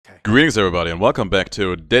Greetings everybody and welcome back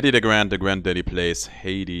to DeGrand Daddy Plays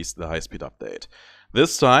Hades, the high-speed update.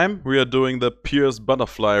 This time we are doing the Pierce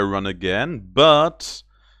Butterfly run again, but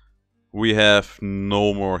we have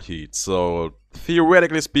no more heat. So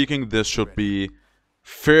theoretically speaking, this should be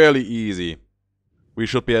fairly easy. We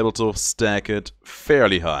should be able to stack it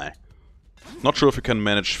fairly high. Not sure if we can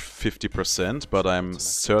manage 50%, but I'm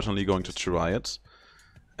certainly going to try it.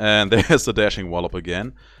 And there's the Dashing Wallop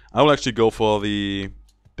again. I will actually go for the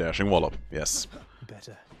Dashing Wallop, yes.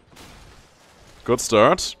 Better. Good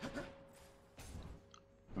start.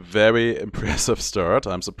 Very impressive start,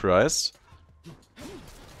 I'm surprised.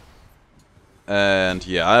 And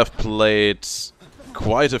yeah, I've played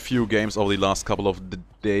quite a few games over the last couple of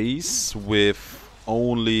days with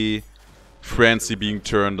only Frenzy being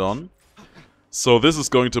turned on. So this is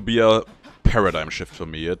going to be a paradigm shift for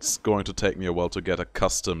me. It's going to take me a while to get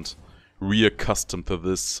reaccustomed to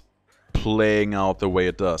this playing out the way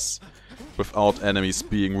it does, without enemies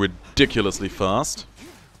being ridiculously fast.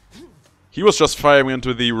 He was just firing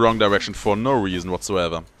into the wrong direction for no reason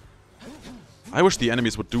whatsoever. I wish the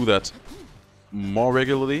enemies would do that more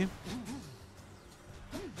regularly.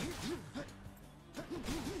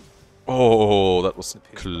 Oh, that was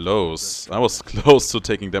close. I was close to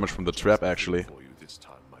taking damage from the trap, actually.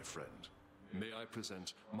 May I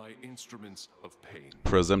present my instruments of pain?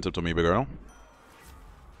 Present it to me, big girl.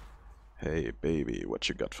 Hey, baby, what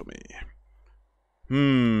you got for me?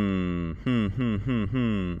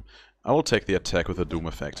 I will take the attack with a Doom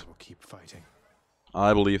effect. I will keep fighting.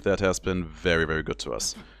 I believe that has been very, very good to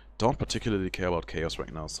us. Don't particularly care about chaos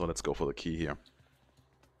right now, so let's go for the key here.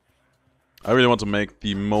 I really want to make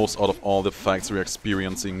the most out of all the fights we're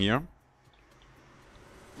experiencing here.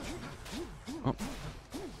 Oh.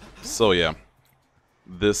 So yeah,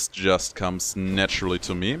 this just comes naturally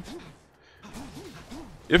to me.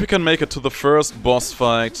 If we can make it to the first boss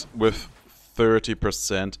fight with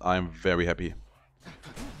 30%, I'm very happy.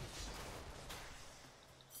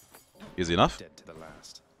 Easy enough. Dead to the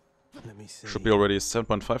last. Let me see. Should be already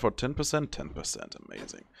 7.5 or 10%? 10%,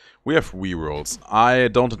 amazing. We have rerolls. I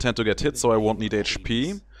don't intend to get hit, so I won't need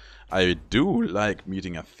HP. I do like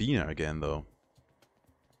meeting Athena again, though.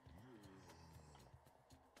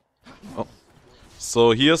 Oh.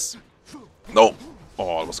 So here's... No!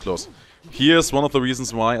 Oh, it was close. Here's one of the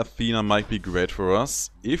reasons why Athena might be great for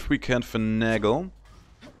us. If we can finagle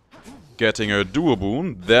getting her Duo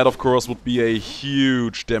Boon, that of course would be a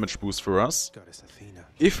huge damage boost for us. Goddess Athena.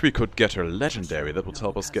 If we could get her Legendary, that would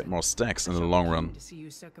help us get more stacks in the long run. To see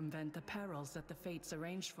you circumvent the perils that the fates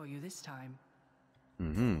arranged for you this time.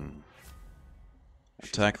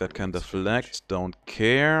 Attack that can deflect, don't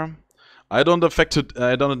care. I don't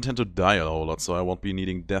intend to die a whole lot, so I won't be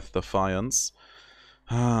needing Death Defiance.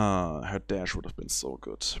 Ah, her dash would have been so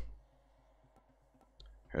good.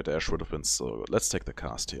 Her dash would have been so good. Let's take the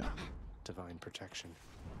cast here. Divine protection.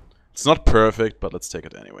 It's not perfect, but let's take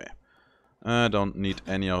it anyway. I don't need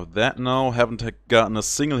any of that now. Haven't gotten a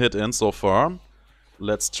single hit in so far.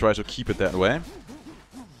 Let's try to keep it that way.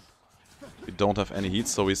 We don't have any heat,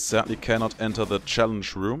 so we certainly cannot enter the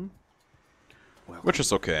challenge room. Which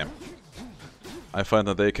is okay. I find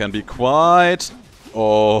that they can be quite...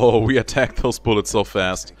 Oh, we attack those bullets so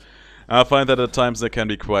fast. I find that at times they can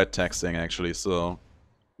be quite taxing, actually, so...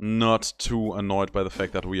 Not too annoyed by the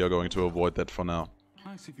fact that we are going to avoid that for now.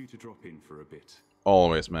 Nice of you to drop in for a bit.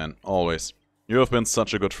 Always, man, always. You have been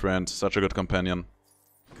such a good friend, such a good companion.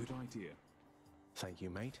 Good idea. Thank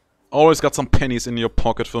you, mate. Always got some pennies in your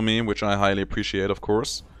pocket for me, which I highly appreciate, of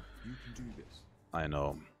course. You can do this. I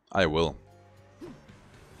know. I will.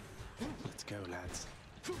 Let's go, lads.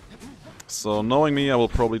 So, knowing me, I will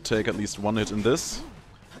probably take at least one hit in this.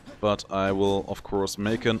 But I will, of course,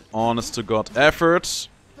 make an honest-to-God effort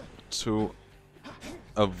to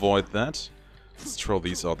avoid that. Let's throw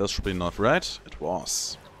these out. That should be enough, right? It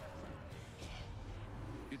was.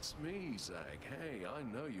 It's me, Zach. Hey, I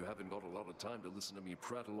know you haven't got a lot of time to listen to me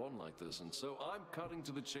prattle on like this, and so I'm cutting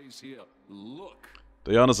to the chase here. Look.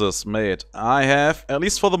 Dionysus, mate, I have, at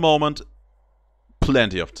least for the moment,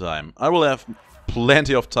 plenty of time. I will have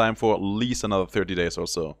plenty of time for at least another 30 days or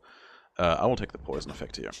so. I will take the poison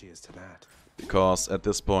effect here. Cheers to that. Because at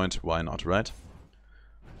this point, why not, right?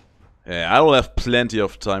 Yeah, I will have plenty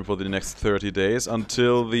of time for the next 30 days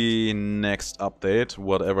until the next update,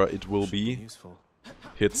 whatever it will be, Useful.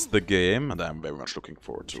 hits the game. And I'm very much looking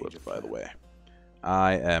forward to it, by the way.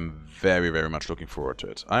 I am very, very much looking forward to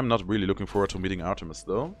it. I'm not really looking forward to meeting Artemis,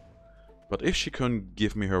 though. But if she can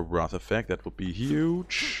give me her Wrath effect, that would be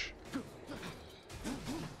huge.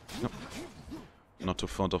 No. Not too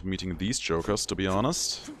fond of meeting these jokers, to be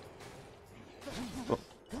honest. Oh.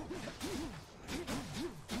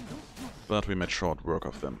 but we made short work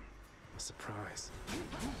of them. Surprise.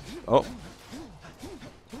 Oh.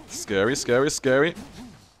 Scary, scary, scary.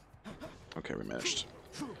 Okay, we managed.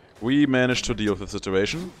 We managed to deal with the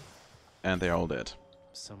situation, and they're all dead.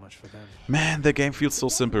 So much for them. Man, the game feels so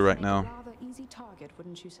simple right now. Rather easy target,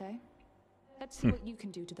 wouldn't you say? Let's see what you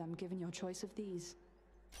can do to them, given your choice of these.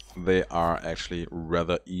 They are actually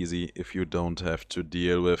rather easy if you don't have to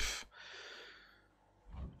deal with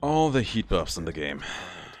all the heat buffs in the game.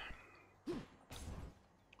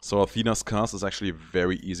 So Athena's cast is actually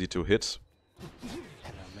very easy to hit.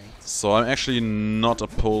 So I'm actually not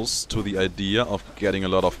opposed to the idea of getting a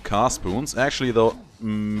lot of cast boons. Actually, though,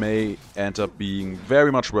 may end up being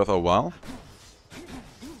very much worth our while.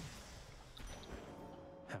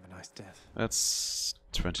 Have a nice death. That's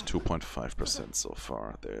 22.5% so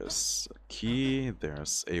far. There's a key,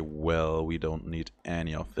 there's a well. We don't need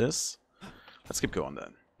any of this. Let's keep going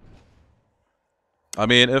then. I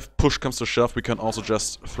mean, if push comes to shove, we can also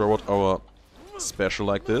just throw out our special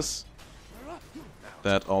like this.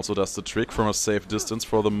 That also does the trick from a safe distance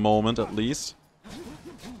for the moment, at least.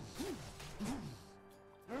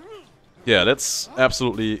 Yeah, let's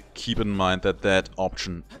absolutely keep in mind that that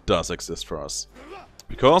option does exist for us.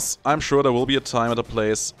 Because I'm sure there will be a time and a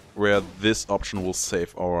place where this option will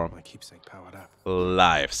save our My keepsake powered up.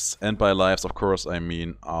 lives. And by lives, of course, I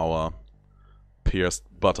mean our pierced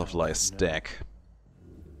butterfly stack.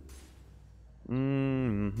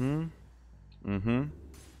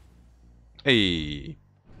 Hey.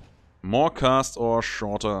 More cast or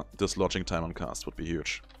shorter dislodging time on cast would be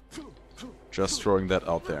huge. Just throwing that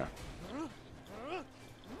out there.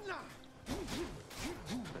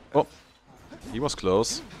 Oh. He was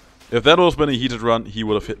close. If that would have been a heated run, he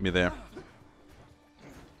would have hit me there.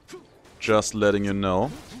 Just letting you know.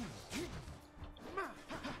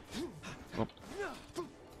 Oh.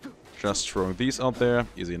 Just throwing these out there.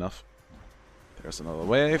 Easy enough. There's another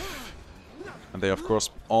wave. And they, of course,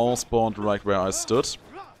 all spawned right where I stood.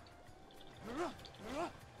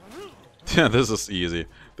 Yeah, this is easy.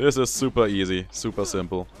 This is super easy. Super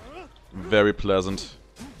simple. Very pleasant.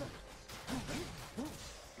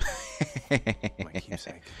 My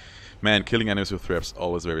keepsake. Man, killing enemies with traps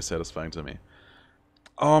always very satisfying to me.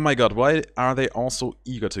 Oh my god, why are they all so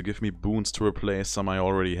eager to give me boons to replace some I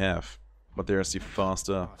already have? But there's the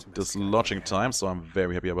faster dislodging time, so I'm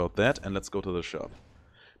very happy about that. And let's go to the shop.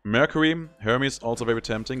 Mercury, Hermes, also very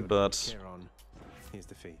tempting, but... Here on. Here's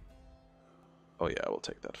the fee. Oh yeah, I will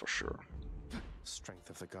take that for sure. Strength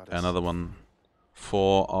of the goddess. Another one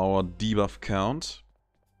for our debuff count.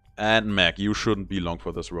 And Mac, you shouldn't be long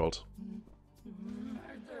for this world.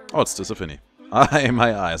 Oh, it's Tisiphone.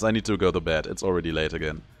 My eyes, I need to go to bed. It's already late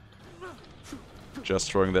again.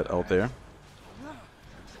 Just throwing that out there.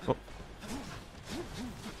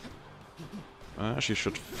 Oh. She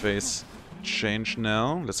should face change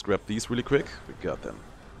now. Let's grab these really quick. We got them.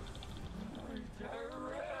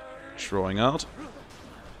 Throwing out.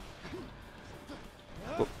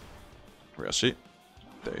 Oh. Where is she?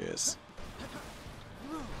 There he is.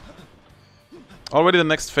 Already the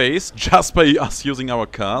next phase, just by us using our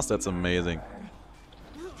cast. That's amazing.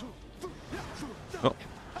 Oh.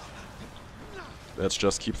 Let's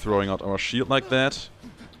just keep throwing out our shield like that.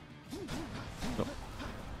 Oh,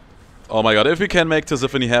 oh my god, if we can make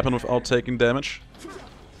Tisiphone happen without taking damage.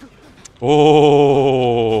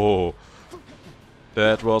 Oh!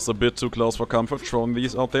 That was a bit too close for comfort, throwing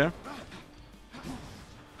these out there.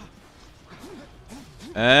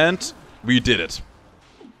 And we did it.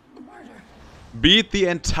 Beat the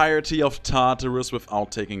entirety of Tartarus without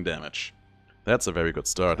taking damage. That's a very good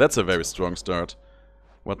start. That's a very strong start.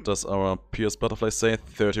 What does our Pierce Butterfly say?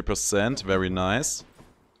 30%. Very nice.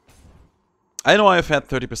 I know I've had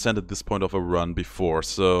 30% at this point of a run before,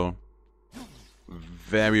 so...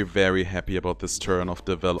 Very, very happy about this turn of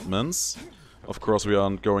developments. Of course, we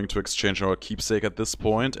aren't going to exchange our keepsake at this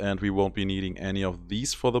point, and we won't be needing any of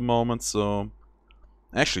these for the moment, so...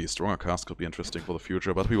 Actually, a stronger cast could be interesting for the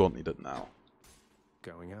future, but we won't need it now.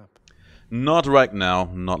 Going up. Not right now,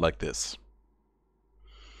 not like this.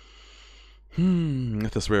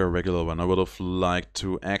 If this were a regular one, I would have liked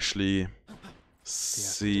to actually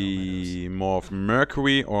see more of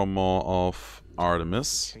Mercury or more of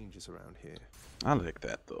Artemis. Changes around here. I like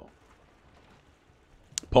that though.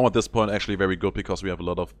 Palm at this point actually very good because we have a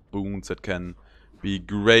lot of boons that can be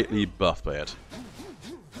greatly buffed by it.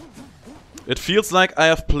 It feels like I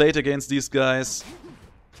have played against these guys.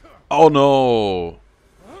 Oh no!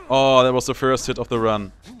 Oh, that was the first hit of the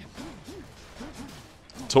run.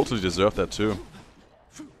 Totally deserved that too.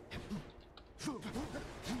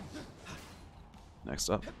 Next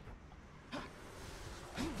up.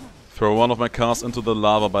 Throw one of my cars into the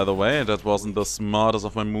lava, by the way. That wasn't the smartest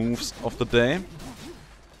of my moves of the day.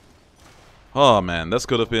 Oh man, this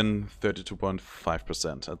could have been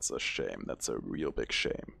 32.5%. That's a shame. That's a real big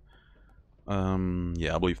shame.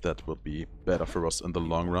 Yeah, I believe that would be better for us in the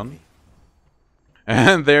long run.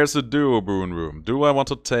 And there's a duo Boon Room. Do I want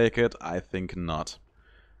to take it? I think not.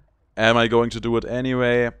 Am I going to do it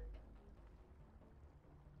anyway?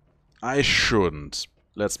 I shouldn't.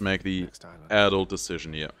 Let's make the adult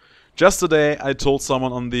decision here. Just today, I told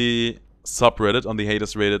someone on the subreddit, on the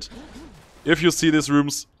haters Reddit, if you see these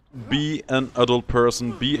rooms, be an adult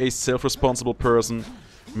person, be a self-responsible person,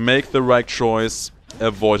 make the right choice,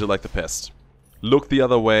 avoid it like the pest. Look the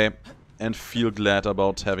other way and feel glad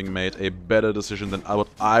about having made a better decision than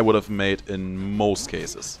I would have made in most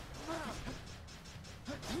cases.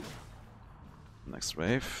 Next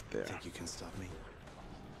wave, there. Think you can stop me?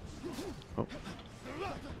 Oh.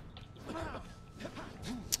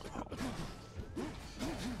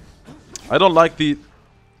 I don't like the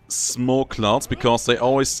smoke clouds because they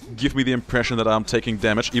always give me the impression that I'm taking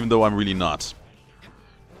damage, even though I'm really not.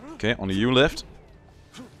 Okay, only you left.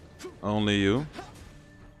 Only you.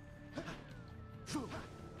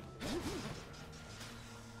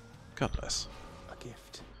 God bless. A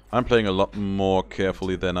gift. I'm playing a lot more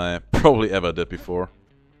carefully than I probably ever did before.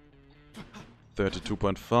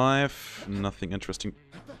 32.5. Nothing interesting.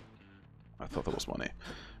 I thought that was money.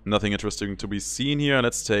 Nothing interesting to be seen here.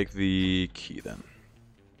 Let's take the key then.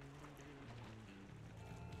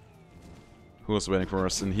 Who's waiting for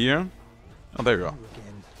us in here? Oh, there you are.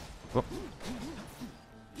 Oh,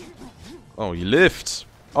 oh you lived.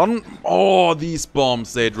 Oh, these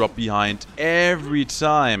bombs they drop behind every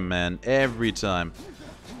time, man. Every time.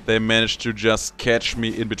 They manage to just catch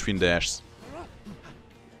me in between dashes.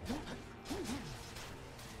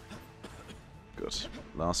 Good.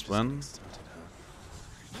 Last one.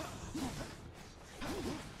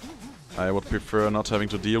 I would prefer not having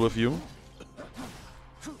to deal with you.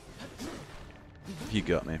 He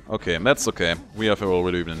got me. Okay, that's okay. We have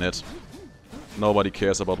already been hit. Nobody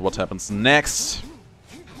cares about what happens next.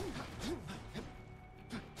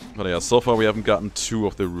 But yeah, so far we haven't gotten 2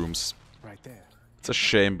 of the rooms. Right there. It's a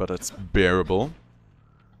shame, but it's bearable.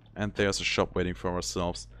 And there's a shop waiting for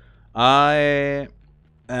ourselves. I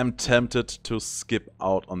am tempted to skip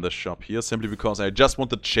out on the shop here, simply because I just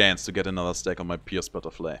want the chance to get another stack on my Pierce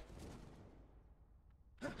Butterfly.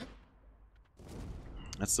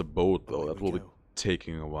 That's the boat, though. That will be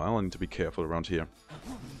taking a while. I need to be careful around here.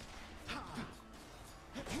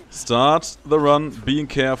 Start the run being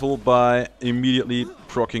careful by immediately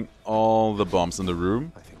proccing all the bombs in the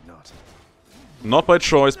room. I think not. Not by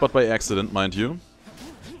choice, but by accident, mind you.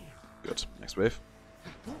 Good. Next wave.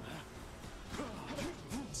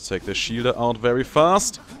 Let's take the shielder out very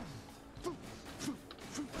fast.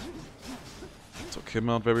 Took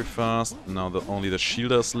him out very fast. Now only the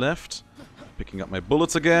shielder is left. Picking up my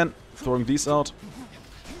bullets again. Throwing these out.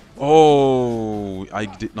 Oh, I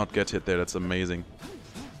did not get hit there. That's amazing.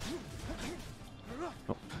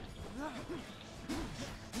 Oh.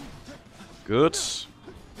 Good.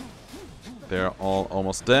 They're all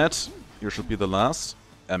almost dead. You should be the last.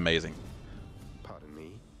 Amazing. Pardon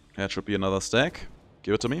me. That should be another stack.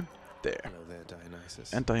 Give it to me. There. Hello there,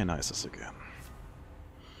 Dionysus. And Dionysus again.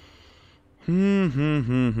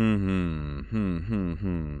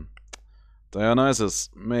 Dionysus,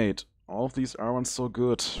 mate, all of these aren't so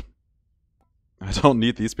good. I don't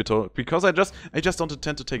need these because I just don't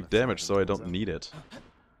intend to take damage, so I don't need it.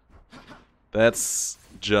 That's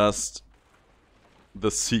just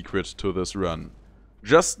the secret to this run.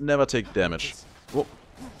 Just never take damage. Whoa.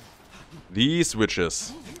 These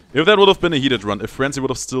witches. If that would have been a heated run, if Frenzy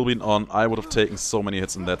would have still been on, I would have taken so many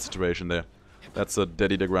hits in that situation there. That's a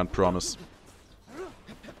Daddy DeGrand promise.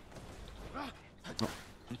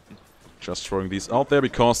 Just throwing these out there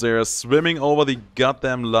because they're swimming over the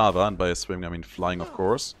goddamn lava. And by swimming, I mean flying, of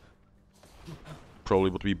course.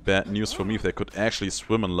 Probably would be bad news for me if they could actually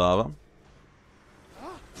swim in lava.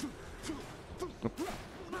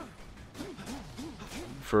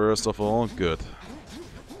 First of all, good.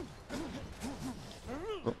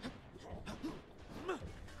 Oh.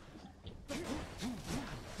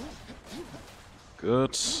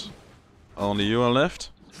 Good. Only you are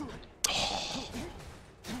left.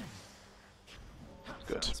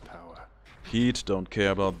 Good. Heat, don't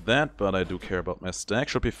care about that, but I do care about my stack.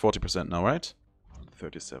 Should be 40% now, right?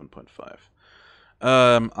 37.5.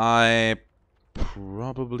 I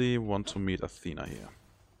probably want to meet Athena here.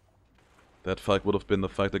 That fight would have been the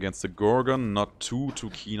fight against the Gorgon, not too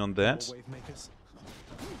keen on that.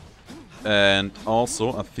 And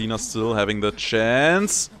also, Athena still having the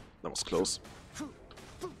chance. That was close.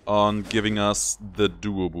 on giving us the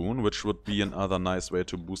Duo Boon, which would be another nice way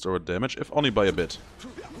to boost our damage, if only by a bit.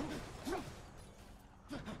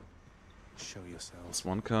 Show yourselves. There's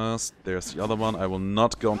one cast, there's the other one. I will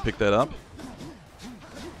not go and pick that up.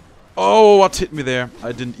 Oh, what hit me there?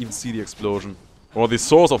 I didn't even see the explosion. Or the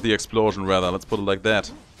source of the explosion, rather. Let's put it like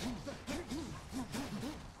that.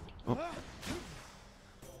 Oh.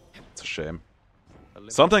 It's a shame.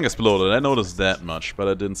 Something exploded, I noticed that much, but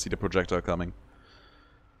I didn't see the projectile coming.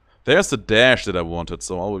 There's the dash that I wanted,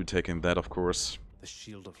 so I'll be taking that, of course. The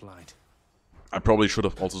shield of light. I probably should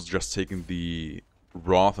have also just taken the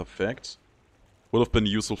Wrath effect. Would have been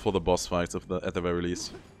useful for the boss fights at the very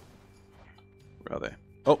least. Where are they?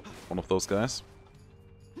 Oh, one of those guys.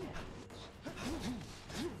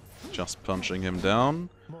 Just punching him down.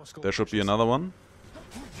 There should be another one.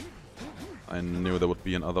 I knew there would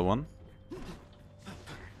be another one.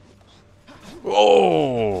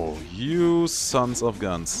 Oh, you sons of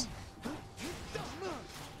guns.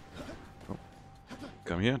 Oh.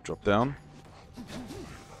 Come here, drop down.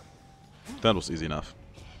 That was easy enough.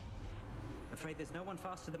 Afraid there's no one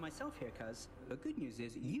faster than myself here, cuz. The good news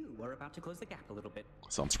is you are about to close the gap a little bit.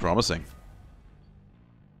 Sounds promising.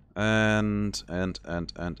 And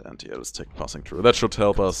yeah, let's take passing through. That should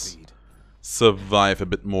help us survive a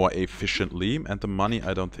bit more efficiently. And the money,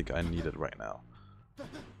 I don't think I need it right now.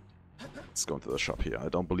 Let's go into the shop here. I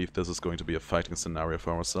don't believe this is going to be a fighting scenario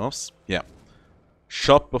for ourselves. Yeah.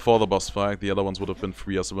 Shop before the boss fight. The other ones would have been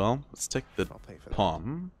free as well. Let's take the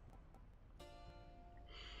palm.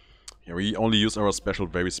 Yeah, we only use our special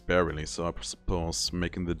very sparingly, so I suppose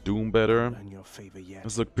making the Doom better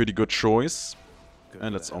is a pretty good choice.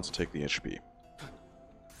 And let's also take the HP.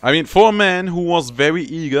 I mean, for a man who was very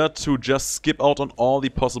eager to just skip out on all the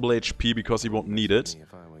possible HP because he won't need it,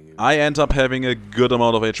 I end up having a good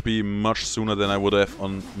amount of HP much sooner than I would have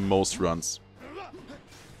on most runs.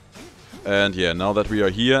 And yeah, now that we are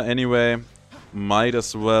here anyway, might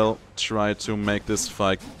as well try to make this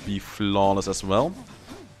fight be flawless as well.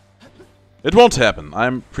 It won't happen.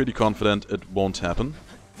 I'm pretty confident it won't happen.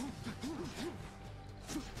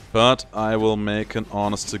 But I will make an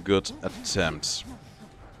honest to good attempt.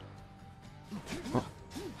 Oh.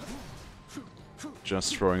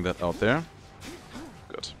 Just throwing that out there.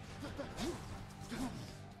 Good.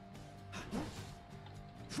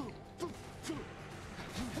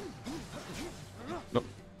 Nope.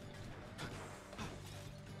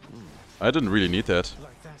 I didn't really need that.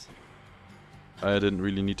 I didn't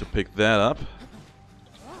really need to pick that up.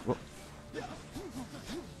 Whoa.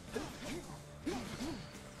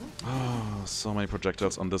 Oh, so many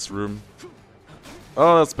projectiles on this room.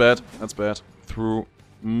 Oh, that's bad. That's bad. Threw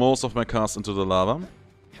most of my cast into the lava.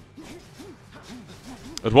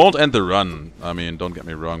 It won't end the run. I mean, don't get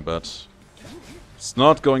me wrong, but it's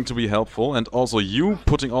not going to be helpful. And also, you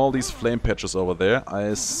putting all these flame patches over there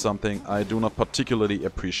is something I do not particularly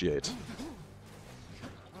appreciate.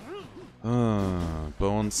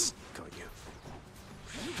 Bones.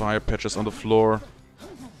 Fire patches on the floor.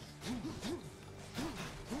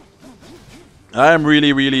 I'm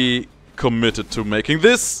really committed to making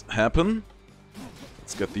this happen.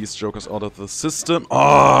 Let's get these jokers out of the system. Oh,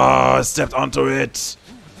 I stepped onto it.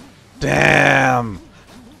 Damn.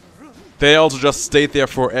 They also just stayed there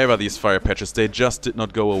forever, these fire patches. They just did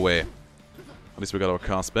not go away. At least we got our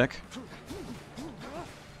cast back.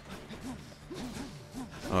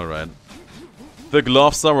 Alright. The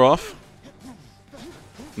gloves are off.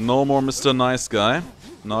 No more Mr. Nice Guy.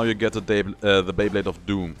 Now you get the Beyblade of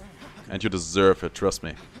Doom. And you deserve it, trust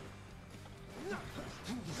me.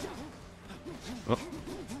 Oh.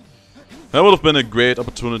 That would have been a great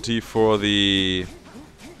opportunity for the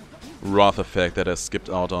Wrath effect that I skipped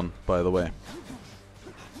out on, by the way.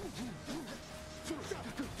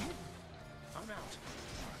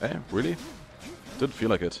 Hey, really? Didn't feel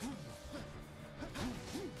like it.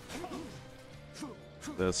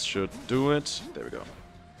 This should do it. There we go.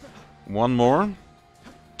 One more.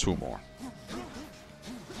 Two more.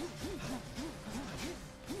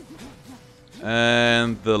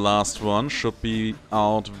 And the last one should be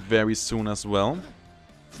out very soon as well.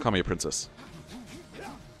 Come here, princess.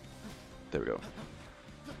 There we go.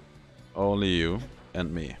 Only you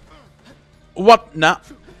and me. What? Nah.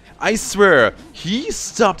 I swear, he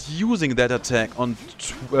stopped using that attack on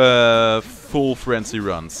full frenzy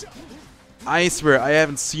runs. I swear, I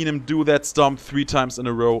haven't seen him do that stomp 3 times in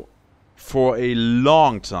a row for a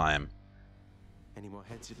long time. Any more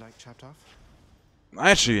heads you'd like chopped off? I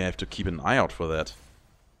actually have to keep an eye out for that.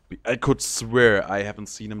 I could swear I haven't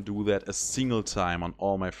seen him do that a single time on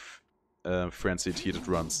all my frenzied heated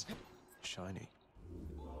runs. Shiny.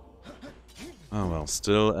 Oh well,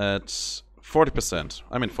 still at 40%.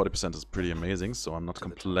 I mean, 40% is pretty amazing, so I'm not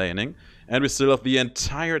complaining. And we still have the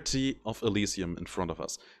entirety of Elysium in front of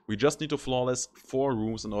us. We just need to flawless 4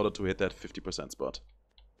 rooms in order to hit that 50% spot.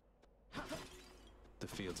 The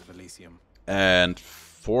fields of Elysium. And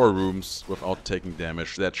 4 rooms without taking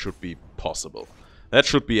damage, that should be possible. That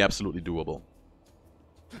should be absolutely doable.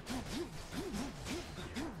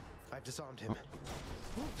 I've disarmed him.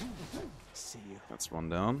 See you. That's one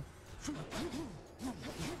down.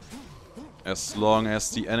 As long as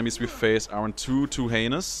the enemies we face aren't too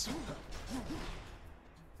heinous.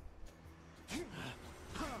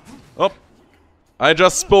 Oh! I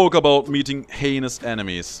just spoke about meeting heinous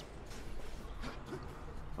enemies.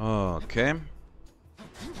 Okay.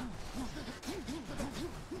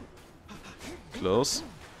 Close.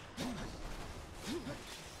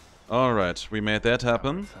 Alright, we made that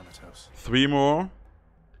happen. 3 more.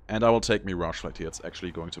 And I will take Mirage right here. It's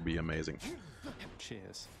actually going to be amazing.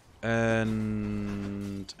 Cheers.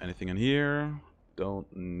 And anything in here? Don't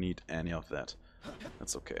need any of that.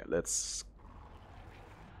 That's okay. Let's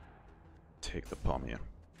take the palm here.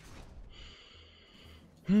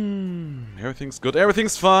 Everything's good.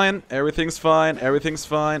 Everything's fine. Everything's fine. Everything's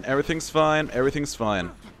fine. Everything's fine. Everything's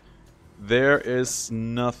fine. There is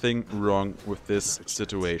nothing wrong with this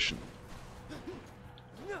situation.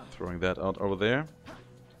 Throwing that out over there.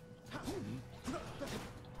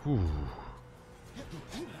 Whew.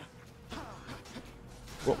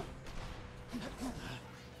 Whoa.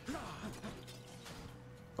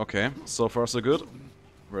 Okay, so far so good.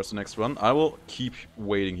 Where's the next one? I will keep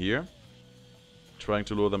waiting here. Trying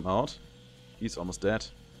to lure them out. He's almost dead.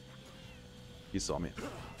 He saw me.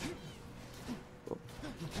 Oh.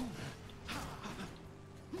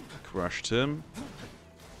 Crushed him.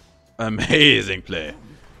 Amazing play.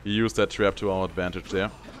 He used that trap to our advantage there.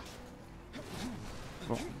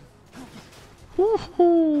 Oh.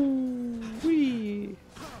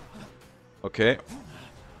 Okay.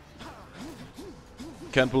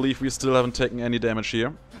 Can't believe we still haven't taken any damage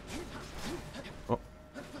here. Oh.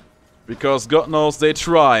 Because God knows they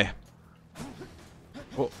try.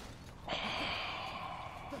 Oh.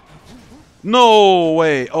 No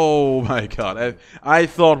way! Oh my god. I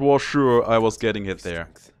thought for sure I was getting hit there.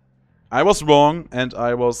 I was wrong, and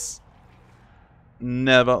I was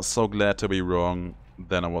never so glad to be wrong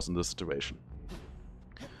than I was in this situation.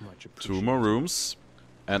 2 more rooms,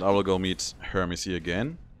 and I will go meet Hermes here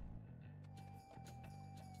again.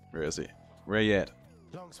 Where is he? Where you at?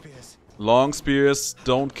 Long spears. Long spears,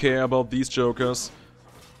 don't care about these jokers.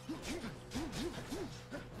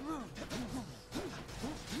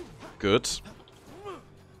 Good.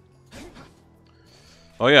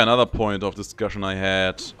 Oh yeah, another point of discussion I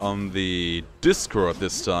had on the Discord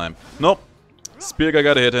this time. Nope. Spear guy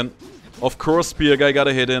got a hit in. Of course Spear guy got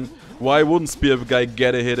a hit in. Why wouldn't Spear guy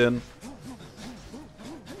get a hit in?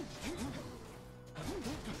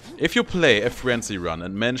 If you play a Frenzy run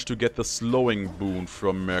and manage to get the slowing boon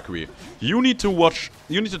from Mercury, you need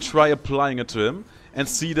to try applying it to him and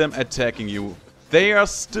see them attacking you. They are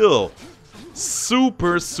still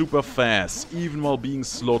super fast, even while being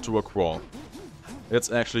slow to a crawl.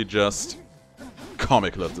 It's actually just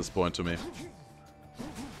comical at this point to me.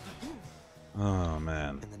 Oh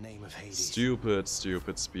man. In the name of Hades. Stupid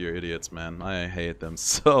spear idiots, man. I hate them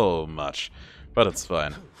so much. But it's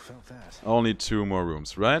fine. Felt that. Only 2 more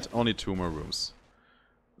rooms, right? Only 2 more rooms.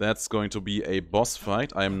 That's going to be a boss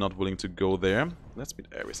fight. I am not willing to go there. Let's meet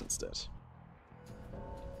Ares instead.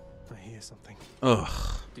 I hear something. Ugh.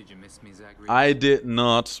 Did you miss me, Zachary? I did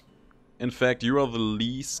not. In fact, you are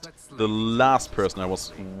the last person I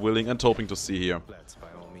was willing and hoping to see here. Let's by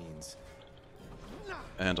all means.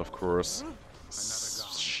 And of course,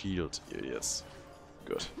 shield idiots.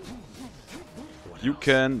 Good. You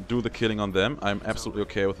can do the killing on them. I'm absolutely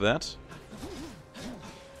okay with that.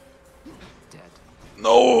 Dead.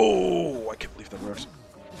 No! I can't believe that worked.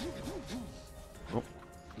 Oh,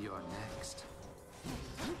 You're next.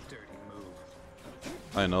 Dirty move.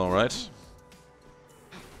 I know, right?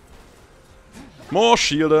 More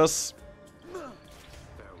shielders!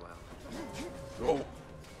 Farewell. Oh.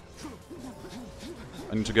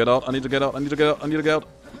 I need to get out, I need to get out, I need to get out, I need to get out.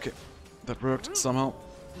 Okay, that worked somehow.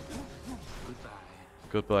 Goodbye.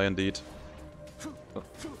 Goodbye indeed. Oh.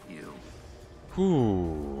 You.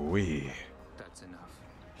 Whoo-wee. That's enough.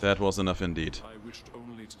 That was enough indeed. I wished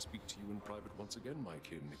only to speak to you in private once again, my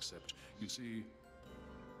kin, except, you see...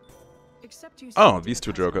 Except you Oh, seem to these have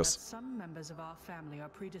 2 puzzled jokers. that some members of our family are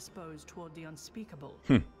predisposed toward the unspeakable.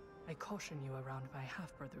 I caution you around my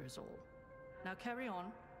half-brother is all. Now carry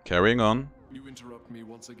on. Carrying on. You interrupt me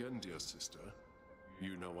once again, dear sister.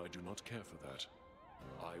 You know I do not care for that.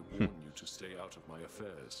 I warn you to stay out of my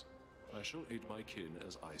affairs. I shall aid my kin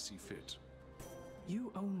as I see fit.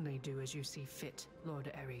 You only do as you see fit,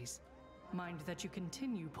 Lord Ares. Mind that you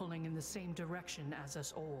continue pulling in the same direction as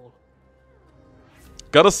us all.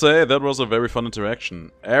 Gotta say, that was a very fun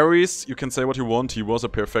interaction. Ares, you can say what you want, he was a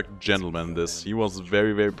perfect gentleman in this. He was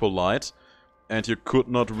very, very polite. And you could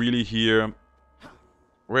not really hear...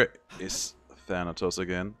 Where is Thanatos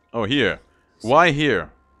again? Oh, here. Why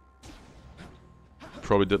here?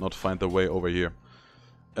 Probably did not find the way over here.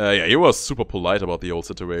 Yeah, he was super polite about the old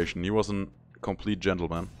situation. He was a complete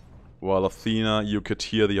gentleman. While Athena, you could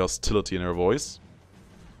hear the hostility in her voice.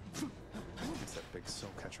 It's that big soul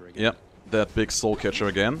catcher again. Yep, that big soul catcher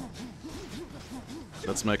again.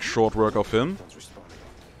 Let's make short work of him. One's responding.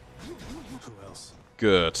 Who else?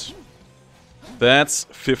 Good. That's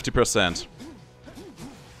 50%.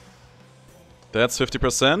 That's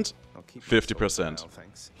 50%. I'll keep 50%. now,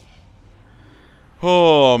 thanks.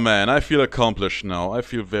 Oh man, I feel accomplished now. I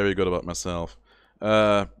feel very good about myself.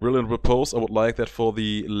 Brilliant repose. I would like that for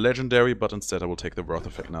the legendary, but instead I will take the worth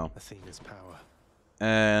of it now. Athena's power.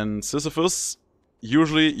 And Sisyphus,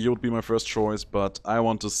 usually you would be my first choice, but I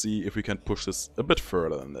want to see if we can push this a bit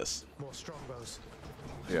further than this. More strongbows.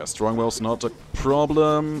 Yeah, Strongbow's not a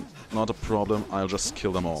problem. Not a problem. I'll just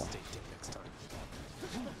kill them all. Stay dead next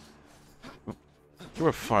time. You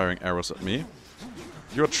were firing arrows at me.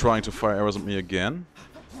 You're trying to fire arrows at me again.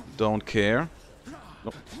 Don't care.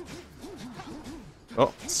 Nope.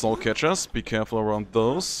 Oh, soul catchers. Be careful around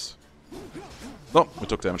those. Oh, we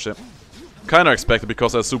took damage there. Kinda expected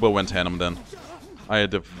because I super went Hanum then. I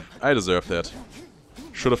deserve that.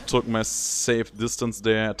 Should have took my safe distance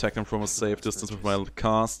there, attacked him from a safe distance with my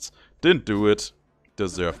casts. Didn't do it.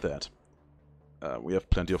 Deserve that. We have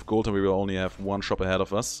plenty of gold and we will only have one shop ahead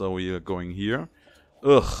of us, so we are going here.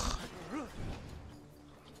 Ugh.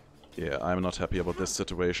 Yeah, I'm not happy about this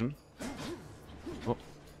situation. Oh.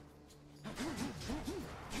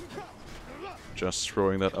 Just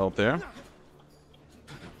throwing that out there.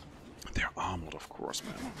 They're armored, of course,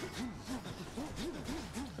 man.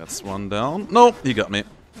 That's one down. No, he got me.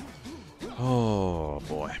 Oh,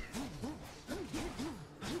 boy.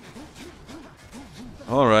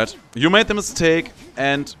 Alright. You made the mistake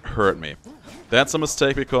and hurt me. That's a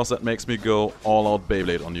mistake because that makes me go all out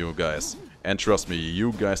Beyblade on you guys. And trust me,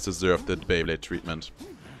 you guys deserve that Beyblade treatment.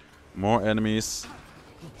 More enemies.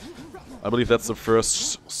 I believe that's the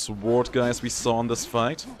first sword guys we saw in this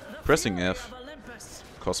fight. Pressing F.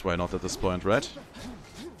 Cause why not at this point, right?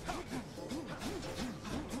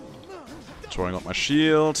 Throwing out my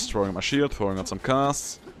shield, throwing out some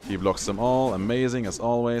casts. He blocks them all, amazing as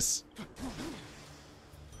always.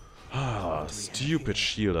 Ah, stupid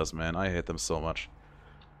shielders, man. I hate them so much.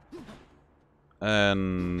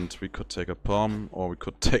 And we could take a bomb, or we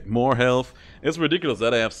could take more health. It's ridiculous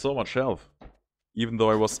that I have so much health. Even though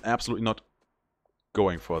I was absolutely not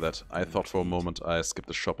going for that. I thought for a moment I skipped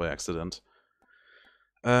the shop by accident.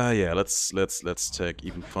 Yeah, let's take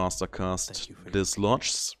even faster cast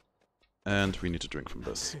dislodges. And we need to drink from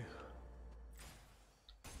this.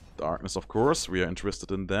 Darkness, of course. We are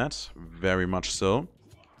interested in that. Very much so.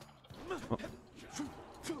 Oh.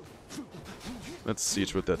 Let's see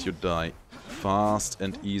to it that you die fast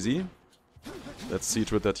and easy. Let's see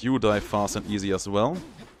to it that you die fast and easy as well.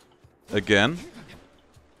 Again.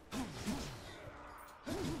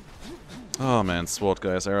 Oh man, sword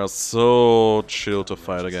guys are so chill to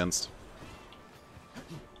fight against.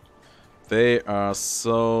 They are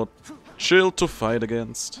so chill to fight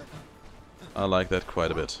against. I like that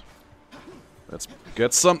quite a bit. Let's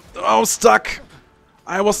get some... Oh, stuck!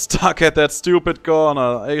 I was stuck at that stupid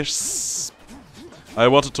corner. I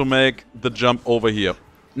wanted to make the jump over here.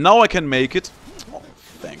 Now I can make it. Oh,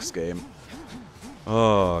 thanks, game.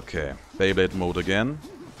 Okay. Beyblade mode again.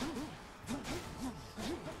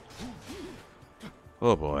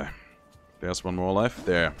 Oh boy. There's one more life.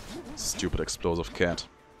 There. Stupid explosive cat.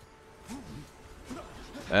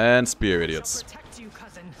 And spear idiots.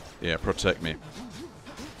 Yeah, protect me.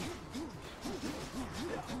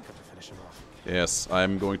 Yes,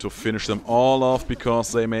 I'm going to finish them all off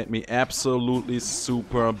because they made me absolutely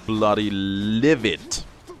super bloody livid.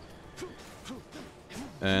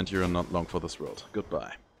 And you're not long for this world.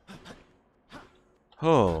 Goodbye.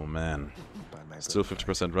 Oh man. Still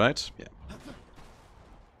 50% right? Yeah.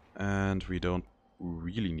 And we don't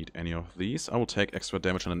really need any of these. I will take extra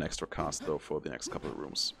damage and an extra cast though for the next couple of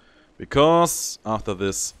rooms. Because after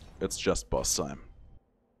this, it's just boss time.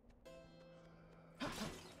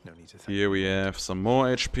 No need to thank Here we have some more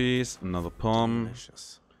HPs, another palm.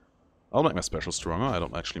 Delicious. I'll make my special stronger, I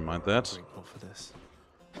don't actually mind that. Drink more for this.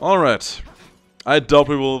 Alright. I doubt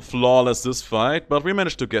we will flawless this fight, but we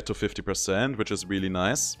managed to get to 50%, which is really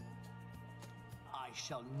nice.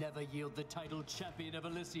 shall never yield the title champion of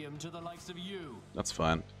Elysium to the likes of you. That's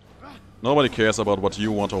fine. Nobody cares about what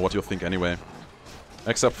you want or what you think anyway.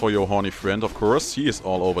 Except for your horny friend, of course. He is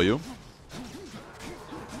all over you.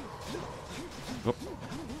 Oh.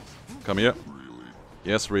 Come here.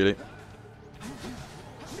 Yes, really.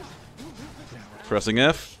 Pressing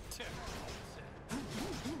F.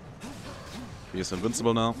 He is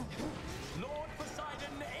invincible now.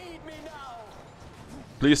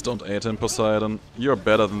 Please don't aid him, Poseidon. You're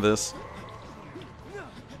better than this.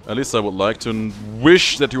 At least I would like to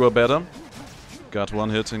wish that you were better. Got one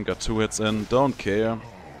hit in, got 2 hits in. Don't care.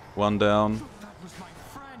 1 down.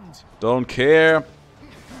 Don't care.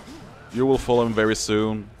 You will follow him very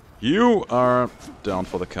soon. You are down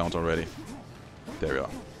for the count already. There you are.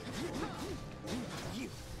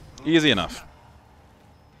 Easy enough.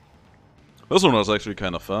 This one was actually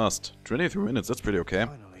kind of fast. 23 minutes, that's pretty okay.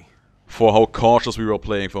 For how cautious we were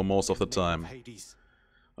playing for most of the time.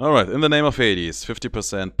 Alright, in the name of Hades,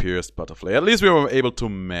 50% pierced butterfly. At least we were able to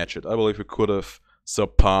match it. I believe we could have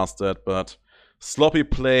surpassed that, but sloppy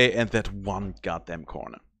play and that one goddamn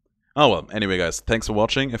corner. Oh well, anyway guys, thanks for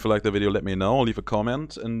watching. If you liked the video, let me know. Leave a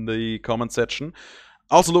comment in the comment section.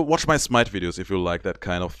 Also, watch my Smite videos if you like that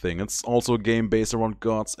kind of thing. It's also a game based around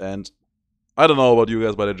gods, and I don't know about you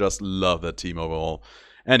guys, but I just love that team overall.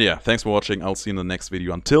 And yeah, thanks for watching. I'll see you in the next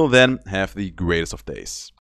video. Until then, have the greatest of days.